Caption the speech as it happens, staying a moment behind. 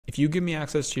If you give me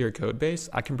access to your code base,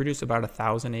 I can produce about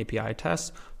 1,000 API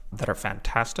tests that are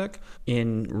fantastic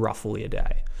in roughly a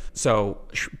day. So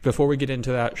before we get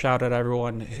into that, shout out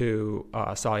everyone who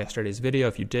saw yesterday's video.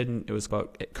 If you didn't, it was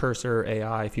about Cursor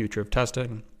AI, future of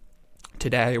testing.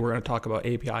 Today, we're going to talk about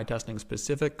API testing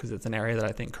specific because it's an area that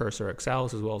I think Cursor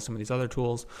excels as well as some of these other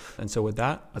tools. And so with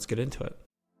that, let's get into it.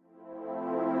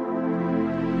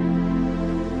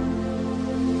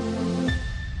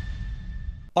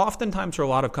 Oftentimes for a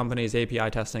lot of companies, API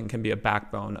testing can be a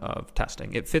backbone of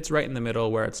testing. It fits right in the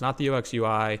middle where it's not the UX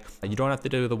UI. You don't have to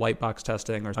do the white box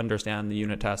testing or understand the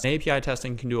unit test. API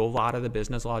testing can do a lot of the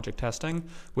business logic testing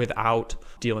without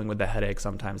dealing with the headache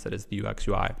sometimes that is the UX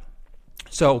UI.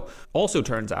 So also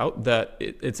turns out that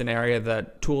it's an area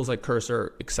that tools like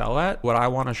Cursor excel at. What I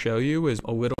want to show you is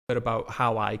a little bit about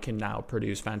how I can now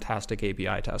produce fantastic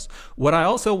API tests. What I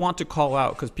also want to call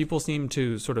out, because people seem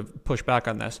to sort of push back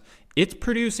on this, it's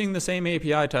producing the same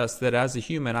API tests that as a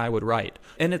human I would write.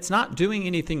 And it's not doing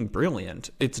anything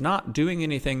brilliant. It's not doing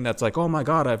anything that's like, oh my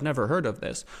God, I've never heard of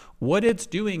this. What it's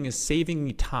doing is saving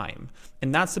me time.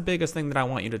 And that's the biggest thing that I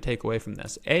want you to take away from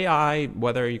this. AI,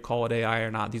 whether you call it AI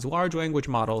or not, these large language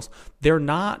models, they're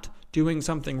not doing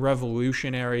something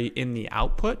revolutionary in the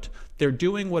output. They're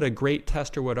doing what a great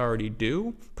tester would already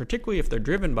do, particularly if they're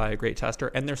driven by a great tester,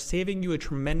 and they're saving you a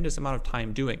tremendous amount of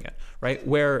time doing it, right?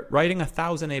 Where writing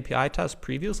 1,000 API tests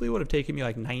previously would have taken me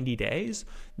like 90 days,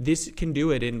 this can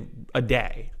do it in a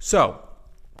day. So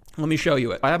let me show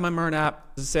you it. I have my Mern app.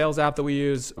 It's a sales app that we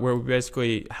use where we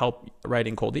basically help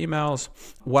writing cold emails.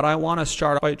 What I want to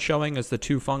start by showing is the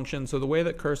two functions. So the way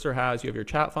that Cursor has, you have your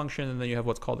chat function and then you have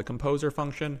what's called the composer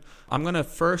function. I'm going to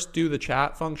first do the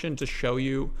chat function to show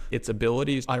you its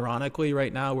abilities. Ironically,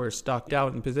 right now we're stuck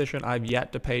out in position. I've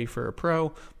yet to pay for a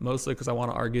pro, mostly because I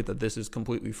want to argue that this is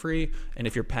completely free. And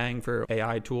if you're paying for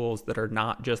AI tools that are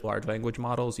not just large language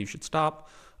models, you should stop.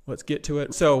 Let's get to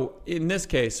it. So in this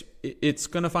case, it's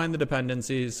going to find the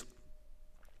dependencies.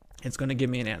 It's going to give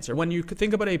me an answer. When you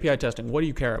think about API testing, what do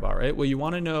you care about, right? Well, you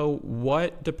want to know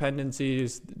what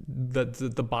dependencies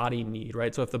the body need,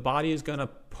 right? So if the body is going to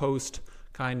post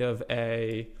kind of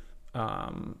a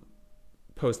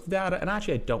post data, and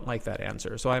actually I don't like that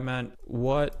answer. So I meant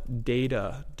what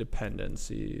data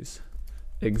dependencies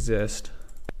exist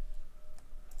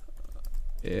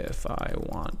if I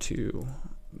want to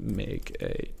make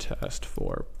a test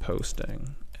for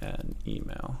posting an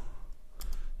email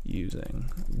using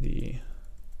the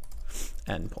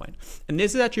endpoint. And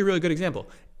this is actually a really good example.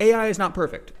 AI is not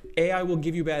perfect. AI will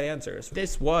give you bad answers.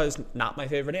 This was not my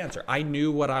favorite answer. I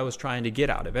knew what I was trying to get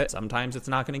out of it. Sometimes it's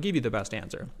not going to give you the best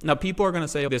answer. Now, people are going to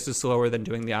say this is slower than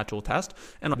doing the actual test,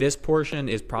 and this portion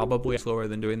is probably slower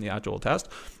than doing the actual test.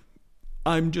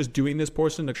 I'm just doing this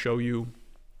portion to show you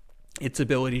its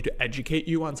ability to educate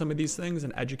you on some of these things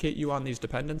and educate you on these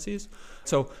dependencies.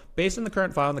 So based on the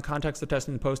current file in the context of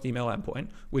testing the post email endpoint,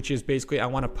 which is basically I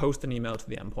want to post an email to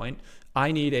the endpoint,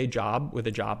 I need a job with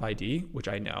a job ID, which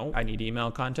I know. I need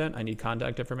email content, I need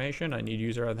contact information, I need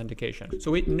user authentication.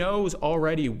 So it knows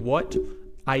already what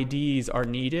IDs are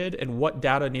needed and what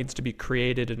data needs to be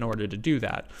created in order to do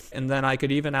that. And then I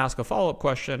could even ask a follow-up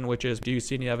question, which is, do you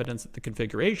see any evidence that the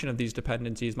configuration of these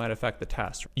dependencies might affect the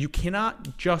test? You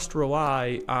cannot just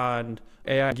rely on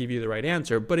AI to give you the right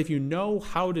answer, but if you know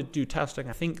how to do testing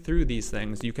and think through these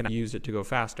things, you can use it to go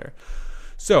faster.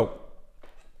 So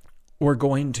we're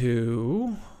going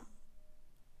to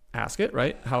ask it,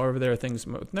 right? However, there are things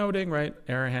worth noting, right?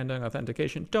 Error handling,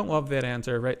 authentication. Don't love that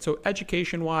answer, right? So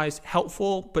education-wise,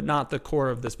 helpful, but not the core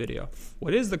of this video.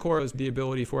 What is the core is the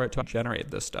ability for it to generate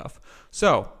this stuff.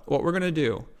 So what we're going to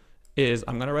do is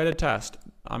I'm going to write a test.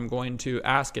 I'm going to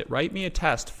ask it, write me a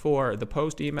test for the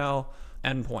post email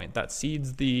endpoint that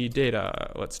seeds the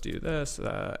data. Let's do this,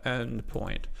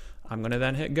 endpoint. I'm going to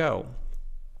then hit go.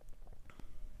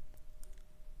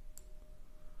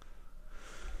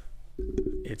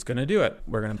 It's going to do it.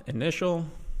 We're going to initial.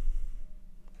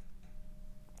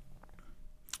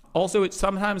 Also, it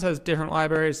sometimes has different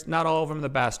libraries, not all of them the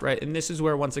best, right? And this is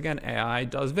where, once again, AI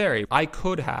does vary. I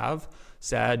could have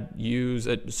said use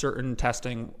a certain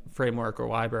testing framework or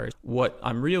library. What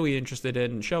I'm really interested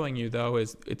in showing you, though,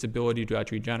 is its ability to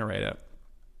actually generate it.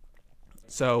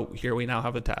 So here we now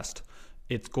have a test.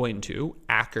 It's going to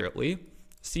accurately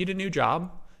seed a new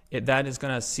job. It then is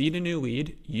going to seed a new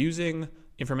lead using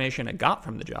information it got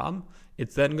from the job.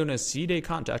 It's then going to seed a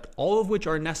contact, all of which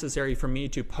are necessary for me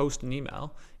to post an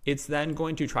email. It's then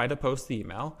going to try to post the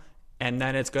email, and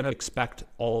then it's going to expect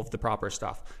all of the proper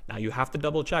stuff. Now you have to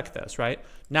double check this, right?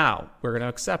 Now we're going to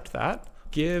accept that.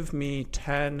 Give me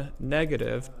 10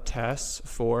 negative tests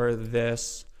for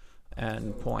this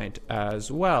endpoint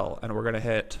as well. And we're going to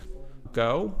hit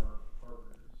go.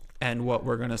 And what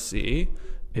we're going to see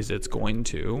is it's going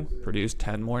to produce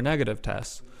 10 more negative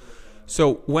tests.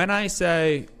 So when I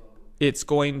say it's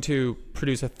going to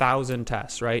produce 1,000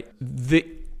 tests, right? The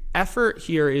effort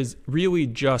here is really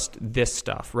just this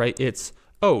stuff, right? It's,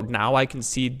 oh, now I can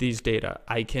seed these data.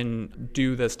 I can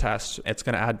do this test. It's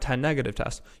going to add 10 negative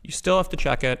tests. You still have to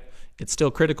check it. It's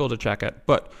still critical to check it.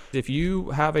 But if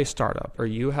you have a startup or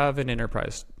you have an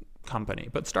enterprise company,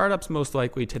 but startups most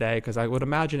likely today, because I would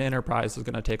imagine enterprise is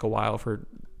going to take a while for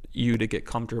you to get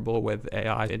comfortable with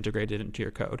AI integrated into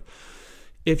your code.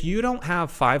 If you don't have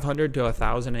 500 to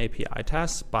 1,000 API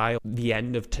tests by the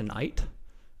end of tonight,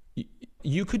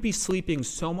 you could be sleeping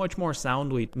so much more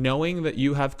soundly knowing that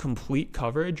you have complete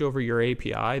coverage over your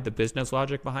API, the business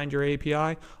logic behind your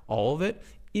API, all of it.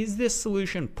 Is this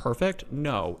solution perfect?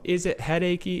 No. Is it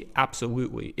headachy?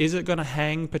 Absolutely. Is it going to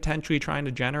hang potentially trying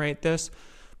to generate this?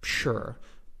 Sure.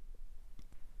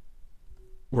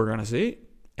 We're going to see.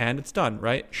 And it's done,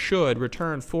 right? Should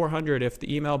return 400 if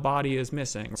the email body is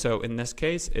missing. So in this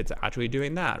case, it's actually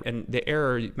doing that. And the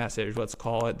error message, let's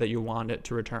call it, that you want it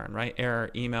to return, right? Error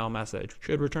email message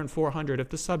should return 400 if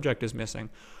the subject is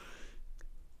missing.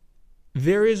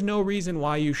 There is no reason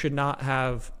why you should not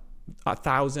have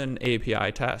 1,000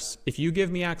 API tests. If you give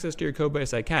me access to your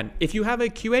codebase, I can. If you have a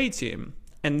QA team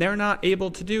and they're not able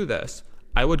to do this,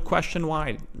 I would question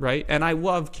why, right? And I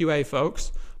love QA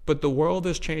folks, but the world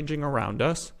is changing around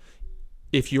us.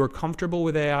 If you're comfortable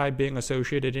with AI being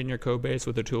associated in your codebase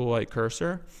with a tool like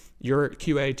Cursor, your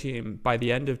QA team by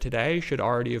the end of today should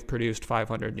already have produced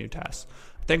 500 new tests.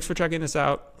 Thanks for checking this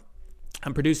out.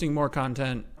 I'm producing more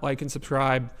content. Like and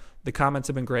subscribe. The comments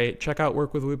have been great. Check out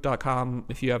workwithloop.com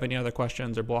if you have any other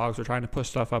questions or blogs. We're trying to push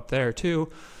stuff up there too.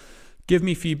 Give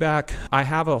me feedback. I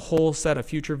have a whole set of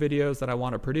future videos that I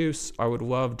want to produce. I would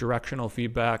love directional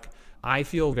feedback. I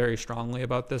feel very strongly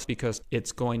about this because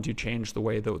it's going to change the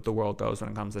way that the world goes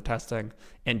when it comes to testing.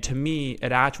 And to me,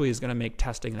 it actually is going to make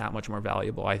testing that much more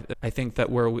valuable. I think that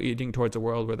we're leading towards a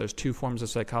world where there's two forms of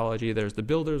psychology. There's the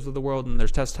builders of the world and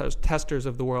there's testers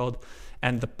of the world.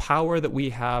 And the power that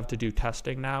we have to do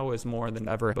testing now is more than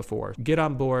ever before. Get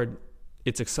on board.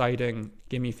 It's exciting.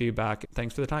 Give me feedback.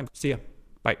 Thanks for the time. See ya.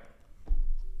 Bye.